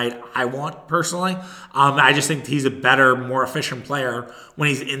Lopez night I want personally. I just think he's a better, more efficient player when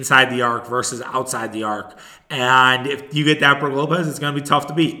he's inside the arc versus outside the arc. And if you get that Brook Lopez, it's going to be tough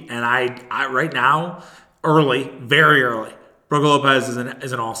to beat. And I right now, early, very early, Brook Lopez is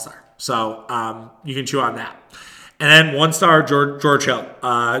an all-star. So you can chew on that. And then 1-star, George Hill.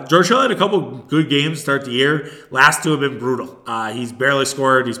 George Hill had a couple good games to start the year. Last 2 have been brutal. He's barely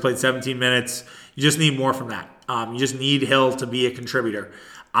scored. He's played 17 minutes. You just need more from that. You just need Hill to be a contributor.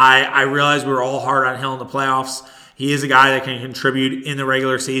 I realize we were all hard on Hill in the playoffs. He is a guy that can contribute in the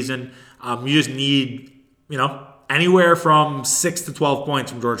regular season. You just need, anywhere from 6 to 12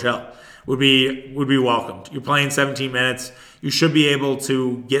 points from George Hill would be welcomed. You're playing 17 minutes. You should be able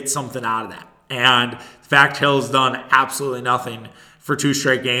to get something out of that. And the fact Hill's done absolutely nothing for 2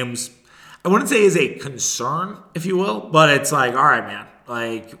 straight games, I wouldn't say is a concern, if you will, but it's like, all right, man,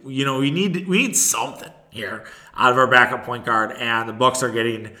 we need something here out of our backup point guard, and the Bucks are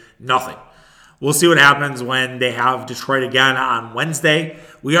getting nothing. We'll see what happens when they have Detroit again on Wednesday.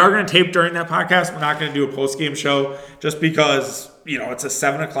 We are going to tape during that podcast. We're not going to do a post-game show just because, it's a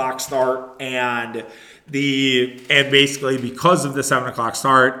 7 o'clock start, and basically because of the 7 o'clock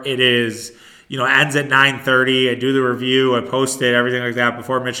start, it is, ends at 9:30. I do the review, I post it, everything like that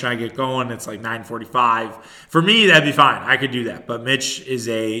before Mitch and I get going. It's like 9:45. For me, that'd be fine. I could do that. But Mitch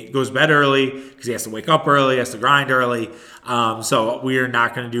goes to bed early because he has to wake up early, he has to grind early. So we are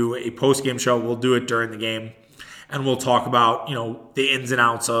not going to do a post-game show. We'll do it during the game, and we'll talk about, the ins and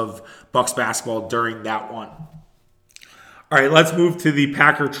outs of Bucks basketball during that one. All right, let's move to the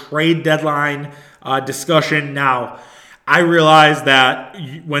Packer trade deadline discussion now. I realize that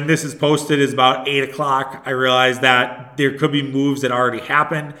when this is posted is about 8 o'clock. I realize that there could be moves that already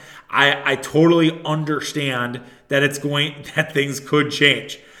happened. I totally understand that things could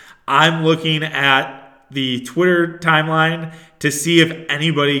change. I'm looking at the Twitter timeline to see if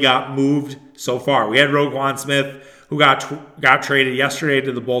anybody got moved so far. We had Roquan Smith, who got traded yesterday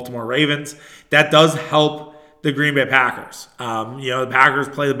to the Baltimore Ravens. That does help the Green Bay Packers. The Packers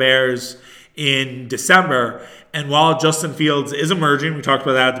play the Bears in December, and while Justin Fields is emerging, we talked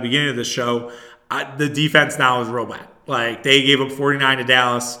about that at the beginning of the show, the defense now is real bad. Like, they gave up 49 to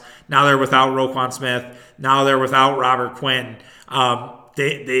Dallas. Now they're without Roquan Smith. Now they're without Robert Quinn.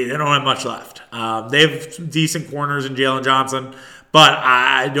 They don't have much left. They have some decent corners in Jalen Johnson, but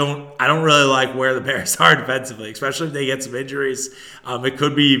I don't really like where the Bears are defensively, especially if they get some injuries. It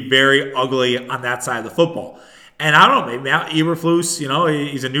could be very ugly on that side of the football. And I don't know, maybe Matt Eberflus,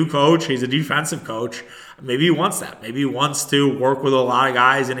 he's a new coach. He's a defensive coach. Maybe he wants that. Maybe he wants to work with a lot of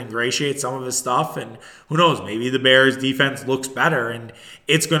guys and ingratiate some of his stuff. And who knows, maybe the Bears defense looks better and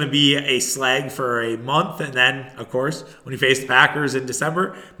it's going to be a slag for a month. And then, of course, when you face the Packers in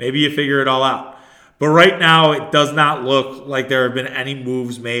December, maybe you figure it all out. But right now, it does not look like there have been any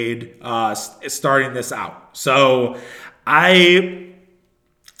moves made starting this out. So I'll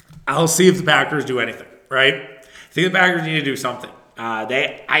see if the Packers do anything, right? I think the Packers need to do something.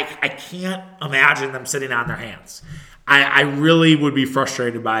 I can't imagine them sitting on their hands. I really would be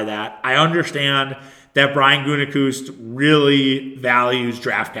frustrated by that. I understand that Brian Gutekunst really values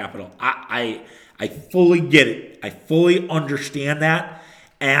draft capital. I fully get it. I fully understand that.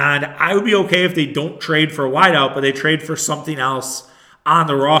 And I would be okay if they don't trade for a wideout, but they trade for something else on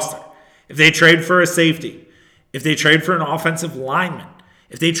the roster. If they trade for a safety, if they trade for an offensive lineman,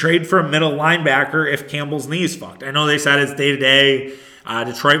 if they trade for a middle linebacker, if Campbell's knee is fucked. I know they said it's day-to-day.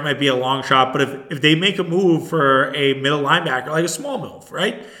 Detroit might be a long shot, but if they make a move for a middle linebacker, like a small move,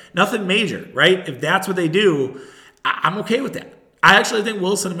 right? Nothing major, right? If that's what they do, I'm okay with that. I actually think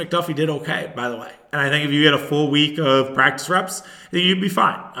Wilson and McDuffie did okay, by the way. And I think if you get a full week of practice reps, then you'd be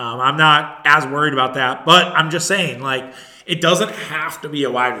fine. I'm not as worried about that, but I'm just saying, like, it doesn't have to be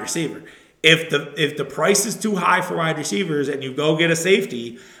a wide receiver. If the price is too high for wide receivers and you go get a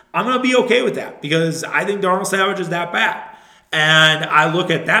safety, I'm going to be okay with that because I think Darnell Savage is that bad. And I look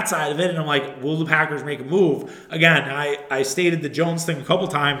at that side of it and I'm like, will the Packers make a move? Again, I stated the Jones thing a couple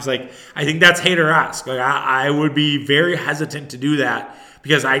times. Like, I think that's hater-esque. Like, I would be very hesitant to do that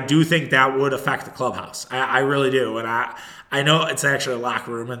because I do think that would affect the clubhouse. I really do. And I know it's actually a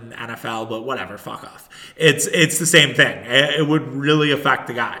locker room in the NFL, but whatever, fuck off. It's the same thing. It would really affect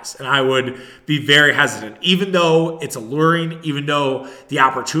the guys. And I would be very hesitant. Even though it's alluring, even though the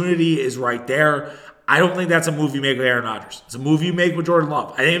opportunity is right there, I don't think that's a move you make with Aaron Rodgers. It's a move you make with Jordan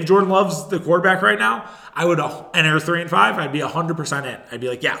Love. I think if Jordan Love's the quarterback right now, I would enter 3-5. I'd be 100% in. I'd be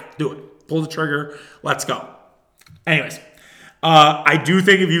like, yeah, do it. Pull the trigger. Let's go. Anyways, I do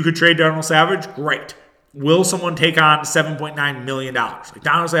think if you could trade Darnell Savage, great. Will someone take on $7.9 million? Like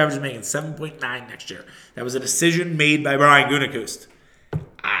Darnell Savage is making $7.9 next year. That was a decision made by Brian Gutekunst.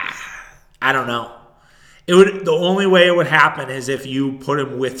 I don't know. The only way it would happen is if you put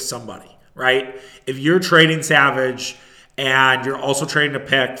him with somebody. Right? If you're trading Savage and you're also trading a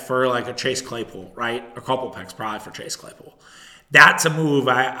pick for like a Chase Claypool, right? A couple picks probably for Chase Claypool. That's a move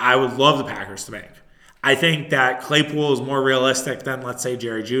I would love the Packers to make. I think that Claypool is more realistic than, let's say,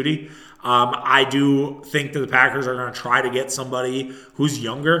 Jerry Jeudy. I do think that the Packers are going to try to get somebody who's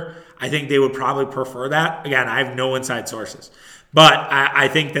younger. I think they would probably prefer that. Again, I have no inside sources. But I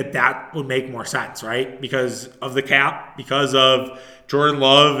think that would make more sense, right? Because of the cap, because of Jordan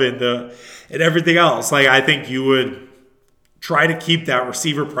Love and everything else. Like, I think you would try to keep that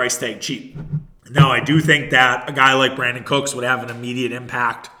receiver price tag cheap. Now, I do think that a guy like Brandon Cooks would have an immediate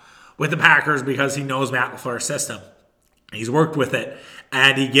impact with the Packers because he knows Matt LaFleur's system. He's worked with it,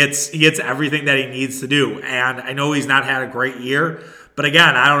 and he gets everything that he needs to do. And I know he's not had a great year, but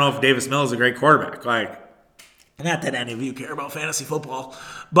again, I don't know if Davis Mills is a great quarterback. Like, not that any of you care about fantasy football,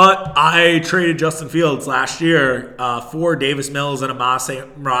 but I traded Justin Fields last year for Davis Mills and Ross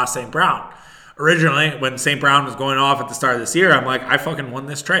St. Brown. Originally, when St. Brown was going off at the start of this year, I'm like, I fucking won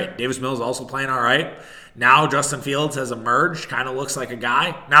this trade. Davis Mills is also playing all right. Now Justin Fields has emerged, kind of looks like a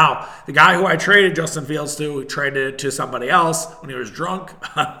guy. Now, the guy who I traded Justin Fields to, traded it to somebody else when he was drunk,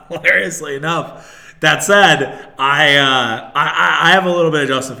 hilariously enough. That said, I have a little bit of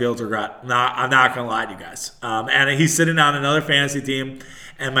Justin Fields regret. I'm not going to lie to you guys. And he's sitting on another fantasy team,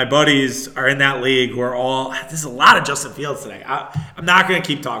 and my buddies are in that league who are all – there's a lot of Justin Fields today. I'm not going to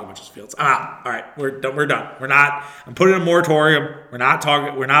keep talking about Justin Fields. I'm out. All right, we're done. We're not – I'm putting a moratorium. We're not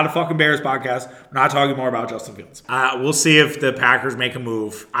a fucking Bears podcast. We're not talking more about Justin Fields. We'll see if the Packers make a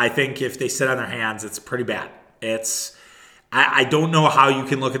move. I think if they sit on their hands, it's pretty bad. I don't know how you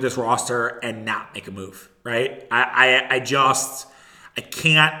can look at this roster and not make a move, right? I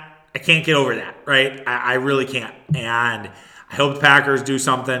can't get over that, right? I really can't. And I hope the Packers do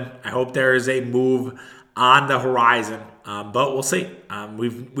something. I hope there is a move on the horizon, but we'll see.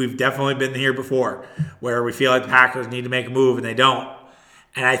 We've definitely been here before where we feel like the Packers need to make a move and they don't.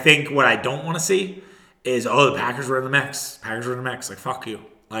 And I think what I don't want to see is, the Packers were in the mix. Like, fuck you.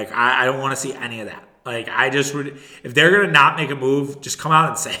 Like, I don't want to see any of that. Like, I just would, if they're going to not make a move, just come out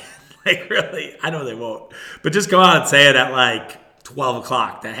and say it. Like, really, I know they won't. But just come out and say it at, like, 12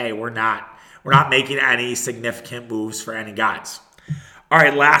 o'clock that, hey, we're not making any significant moves for any guys. All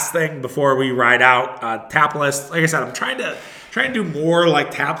right, last thing before we ride out, tap list. Like I said, I'm trying to do more, like,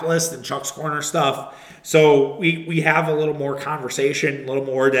 tap list and Chuck's Corner stuff. So we have a little more conversation, a little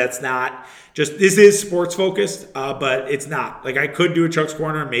more that's not just, this is sports focused, but it's not. Like, I could do a Chuck's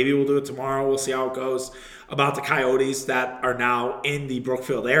Corner. Maybe we'll do it tomorrow. We'll see how it goes about the Coyotes that are now in the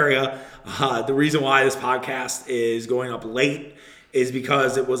Brookfield area. The reason why this podcast is going up late is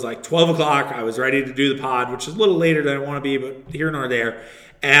because it was like 12 o'clock. I was ready to do the pod, which is a little later than I want to be, but here nor there.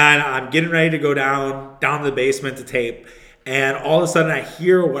 And I'm getting ready to go down to the basement to tape. And all of a sudden I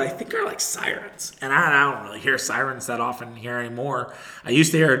hear what I think are like sirens. And I don't really hear sirens that often here anymore. I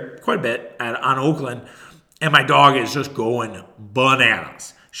used to hear it quite a bit on Oakland. And my dog is just going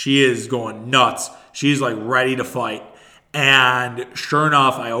bananas. She is going nuts. She's like ready to fight. And sure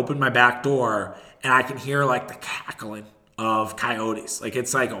enough, I open my back door and I can hear like the cackling of coyotes. Like,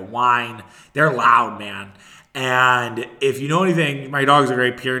 it's like a whine. They're loud, man. And if you know anything, my dog's a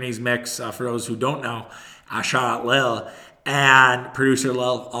great Pyrenees mix. For those who don't know, shout out Lil. And producer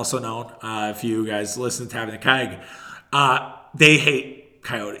Lil, also known, if you guys listen to Having the Keg, they hate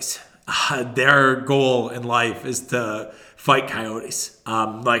coyotes. Their goal in life is to fight coyotes.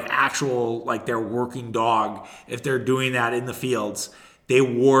 Like their working dog, if they're doing that in the fields, they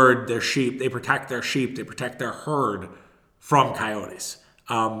ward their sheep, they protect their sheep, they protect their herd from coyotes.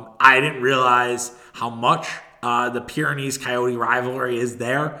 I didn't realize how much The Pyrenees-Coyote rivalry is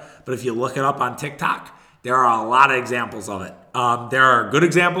there, but if you look it up on TikTok, there are a lot of examples of it. There are good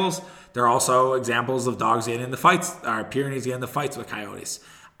examples. There are also examples of dogs getting into fights, or Pyrenees getting into fights with coyotes.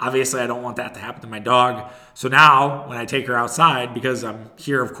 Obviously, I don't want that to happen to my dog. So now, when I take her outside, because I'm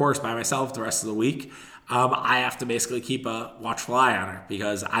here, of course, by myself the rest of the week, I have to basically keep a watchful eye on her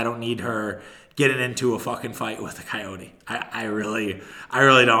because I don't need her getting into a fucking fight with a coyote. I really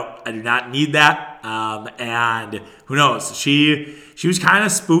don't. I do not need that. And who knows? She was kind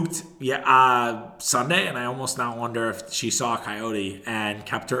of spooked Sunday, and I almost now wonder if she saw a coyote and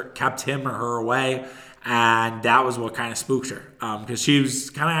kept him or her away. And that was what kind of spooked her because she was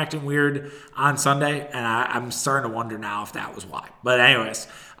kind of acting weird on Sunday, and I'm starting to wonder now if that was why. But anyways,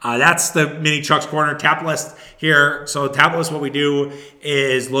 that's the mini Chuck's Corner tap list here. So tap list, what we do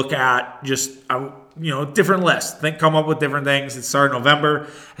is look at just different lists. Come up with different things. It started November.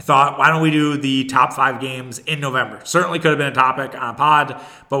 I thought, why don't we do the top 5 games in November? Certainly could have been a topic on a pod,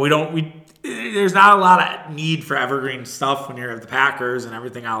 but there's not a lot of need for evergreen stuff when you're at the Packers and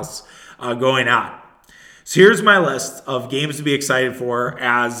everything else going on. So here's my list of games to be excited for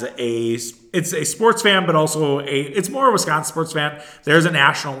it's a sports fan, but also it's more a Wisconsin sports fan. There's a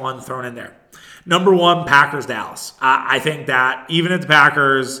national one thrown in there. Number 1, Packers-Dallas. I think that even if the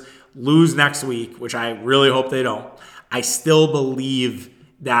Packers lose next week, which I really hope they don't, I still believe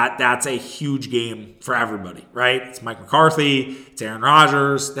that that's a huge game for everybody, right? It's Mike McCarthy, it's Aaron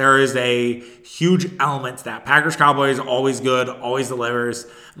Rodgers. There is a huge element to that. Packers-Cowboys, always good, always delivers.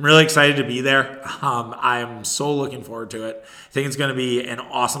 I'm really excited to be there. I'm so looking forward to it. I think it's going to be an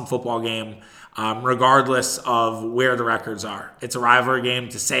awesome football game, regardless of where the records are. It's a rivalry game.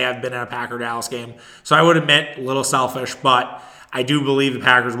 To say I've been in a Packer-Dallas game, so I would admit, a little selfish, but I do believe the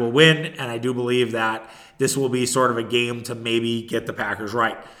Packers will win, and I do believe that this will be sort of a game to maybe get the Packers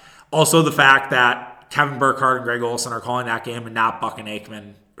right. Also, the fact that Kevin Burkhardt and Greg Olsen are calling that game and not Buck and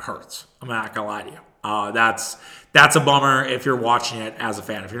Aikman hurts. I'm not going to lie to you. That's a bummer if you're watching it as a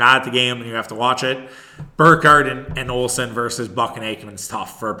fan. If you're not at the game and you have to watch it, Burkhardt and Olsen versus Buck and Aikman is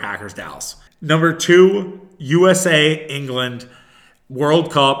tough for Packers-Dallas. Number 2, USA-England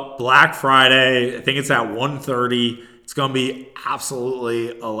World Cup, Black Friday. I think it's at 1:30. It's going to be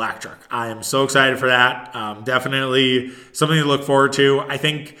absolutely electric. I am so excited for that. Definitely something to look forward to. I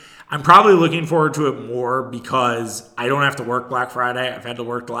think I'm probably looking forward to it more because I don't have to work Black Friday. I've had to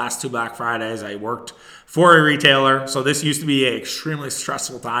work the last 2 Black Fridays. I worked for a retailer, so this used to be an extremely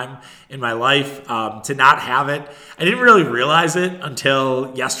stressful time in my life. To not have it, I didn't really realize it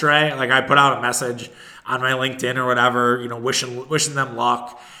until yesterday. Like, I put out a message on my LinkedIn or whatever, wishing them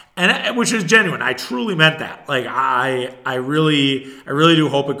luck. And which is genuine. I truly meant that. Like, I really do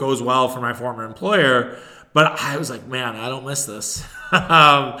hope it goes well for my former employer. But I was like, man, I don't miss this.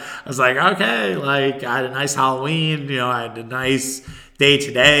 I was like, okay, like, I had a nice Halloween. I had a nice day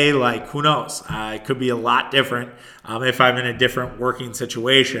today. Like, who knows? It could be a lot different if I'm in a different working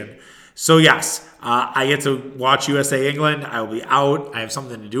situation. So yes, I get to watch USA England. I will be out. I have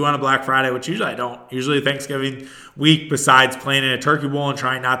something to do on a Black Friday, which usually I don't. Usually Thanksgiving week, besides playing in a turkey bowl and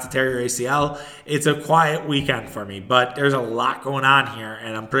trying not to tear your ACL, it's a quiet weekend for me. But there's a lot going on here,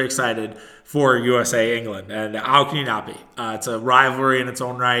 and I'm pretty excited for USA England. And how can you not be? It's a rivalry in its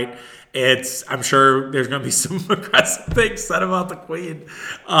own right. I'm sure there's going to be some aggressive things said about the Queen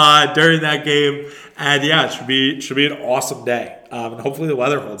during that game. And yeah, it should be an awesome day. And hopefully the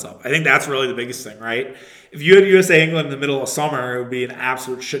weather holds up. I think that's really the biggest thing, right? If you had USA England in the middle of summer, it would be an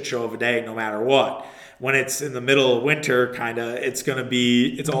absolute shit show of a day no matter what. When it's in the middle of winter,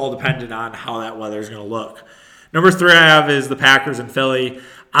 it's all dependent on how that weather is going to look. Number 3 I have is the Packers and Philly.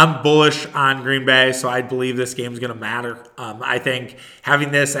 I'm bullish on Green Bay, so I believe this game is going to matter. I think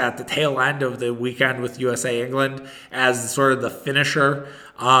having this at the tail end of the weekend with USA England as sort of the finisher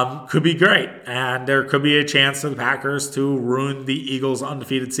could be great. And there could be a chance for the Packers to ruin the Eagles'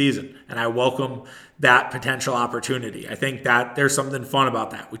 undefeated season. And I welcome that potential opportunity. I think that there's something fun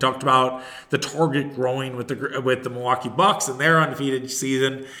about that. We talked about the target growing with the Milwaukee Bucks and their undefeated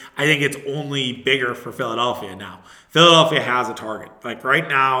season. I think it's only bigger for Philadelphia now. Philadelphia has a target. Like, right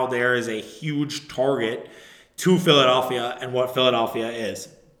now, there is a huge target to Philadelphia and what Philadelphia is.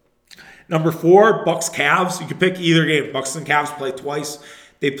 Number 4, Bucks-Cavs. You can pick either game. Bucks and Cavs play twice.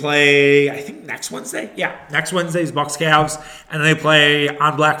 They play, I think, next Wednesday. Yeah, next Wednesday is Bucks-Cavs, and then they play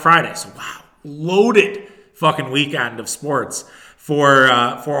on Black Friday. So, wow. Loaded fucking weekend of sports for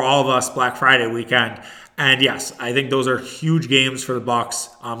all of us Black Friday weekend. And yes, I think those are huge games for the Bucks.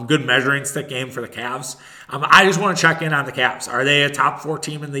 Good measuring stick game for the Cavs. I just want to check in on the Cavs. Are they a top 4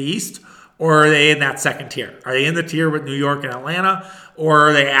 team in the East, or are they in that second tier? Are they in the tier with New York and Atlanta, or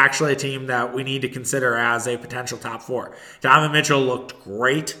are they actually a team that we need to consider as a potential top 4? Donovan Mitchell looked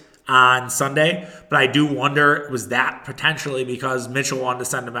great on Sunday, but I do wonder, was that potentially because Mitchell wanted to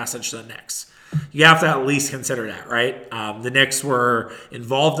send a message to the Knicks? You have to at least consider that, right? The Knicks were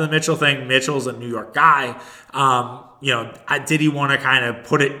involved in the Mitchell thing. Mitchell's a New York guy. Did he want to kind of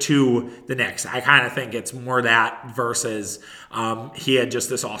put it to the Knicks? I kind of think it's more that versus he had just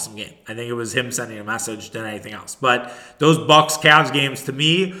this awesome game. I think it was him sending a message than anything else. But those Bucks-Cavs games, to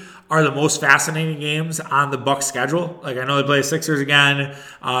me, are the most fascinating games on the Bucks schedule. Like, I know they play the Sixers again.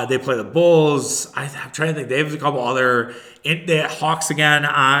 They play the Bulls. I'm trying to think. They have a couple other. They have Hawks again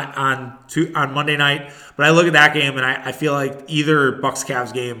on Monday night. But I look at that game, and I feel like either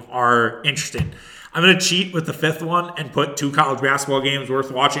Bucks-Cavs game are interesting. I'm going to cheat with the 5th one and put 2 college basketball games worth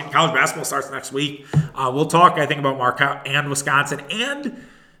watching. College basketball starts next week. We'll talk, I think, about Marquette and Wisconsin and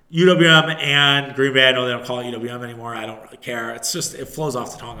UWM and Green Bay. I know they don't call it UWM anymore. I don't really care. It's just, it flows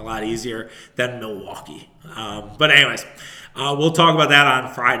off the tongue a lot easier than Milwaukee. But anyways, we'll talk about that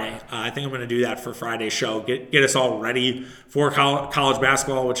on Friday. I think I'm going to do that for Friday's show. Get us all ready for college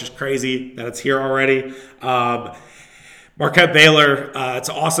basketball, which is crazy that it's here already. Marquette Baylor, it's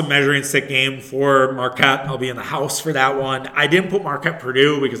an awesome measuring stick game for Marquette. I'll be in the house for that one. I didn't put Marquette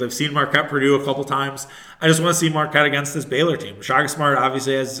Purdue because I've seen Marquette Purdue a couple times. I just want to see Marquette against this Baylor team. Shaka Smart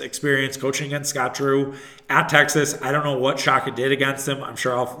obviously has experience coaching against Scott Drew at Texas. I don't know what Shaka did against him. I'm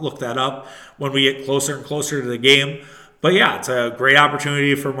sure I'll look that up when we get closer and closer to the game. But yeah, it's a great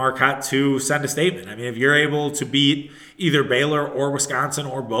opportunity for Marquette to send a statement. I mean, if you're able to beat either Baylor or Wisconsin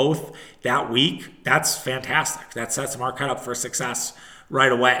or both that week, that's fantastic. That sets Marquette up for success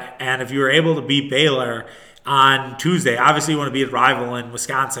right away. And if you were able to beat Baylor on Tuesday, obviously you want to beat a rival in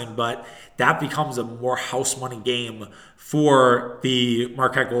Wisconsin, but that becomes a more house money game for the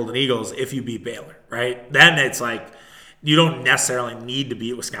Marquette Golden Eagles if you beat Baylor, right? Then it's like, you don't necessarily need to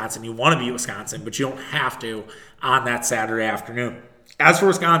beat Wisconsin. You want to beat Wisconsin, but you don't have to on that Saturday afternoon. As for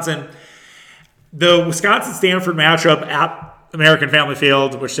Wisconsin, the Wisconsin-Stanford matchup at American Family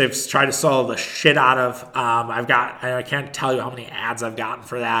Field, which they've tried to sell the shit out of. I can't tell you how many ads I've gotten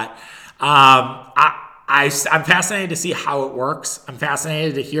for that. I'm fascinated to see how it works. I'm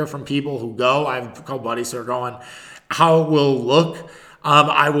fascinated to hear from people who go. I have a couple buddies who are going, how it will look.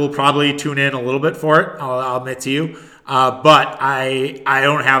 I will probably tune in a little bit for it, I'll admit to you. But I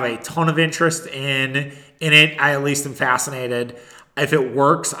don't have a ton of interest in it. I at least am fascinated. If it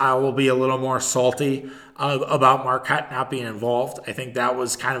works, I will be a little more salty about Marquette not being involved. I think that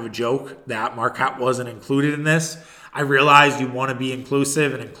was kind of a joke that Marquette wasn't included in this. I realize you want to be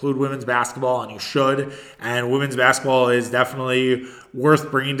inclusive and include women's basketball, and you should. And women's basketball is definitely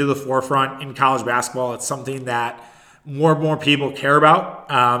worth bringing to the forefront in college basketball. It's something that more and more people care about,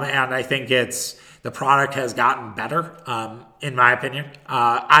 and I think the product has gotten better, in my opinion.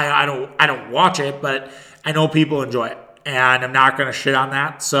 I don't watch it, but I know people enjoy it, and I'm not going to shit on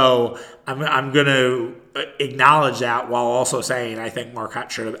that. So I'm going to acknowledge that while also saying I think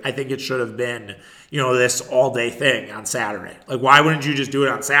Marquette should have been, this all day thing on Saturday. Like, why wouldn't you just do it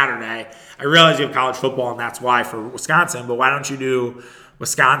on Saturday? I realize you have college football, and that's why for Wisconsin, but why don't you do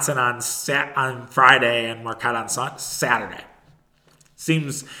Wisconsin on Friday and Marquette on Saturday?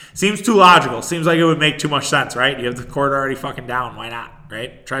 Seems too logical. Seems like it would make too much sense, right? You have the court already fucking down. Why not,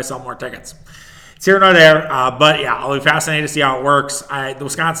 right? Try to sell more tickets. It's here nor there. But yeah, I'll be fascinated to see how it works. The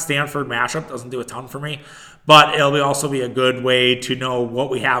Wisconsin-Stanford matchup doesn't do a ton for me. But it'll also be a good way to know what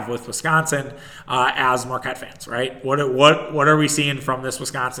we have with Wisconsin as Marquette fans, right? What are we seeing from this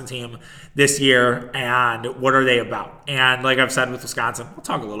Wisconsin team this year, and what are they about? And like I've said with Wisconsin, we'll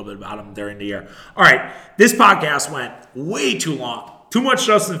talk a little bit about them during the year. All right, this podcast went way too long. Too much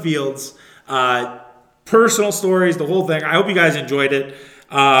Justin Fields, personal stories, the whole thing. I hope you guys enjoyed it.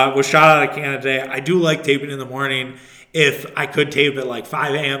 Was shot out of Canada today. I do like taping in the morning. If I could tape at like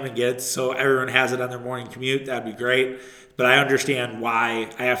 5 a.m. and get it so everyone has it on their morning commute, that'd be great. But I understand why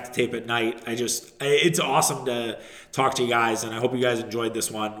I have to tape at night. It's awesome to talk to you guys, and I hope you guys enjoyed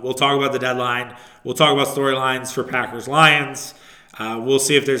this one. We'll talk about the deadline. We'll talk about storylines for Packers-Lions. We'll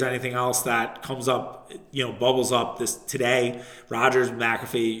see if there's anything else that comes up, bubbles up today. Rodgers,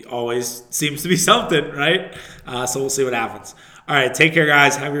 McAfee always seems to be something, right? So we'll see what happens. All right, take care,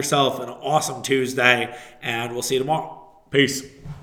 guys. Have yourself an awesome Tuesday, and we'll see you tomorrow. Peace.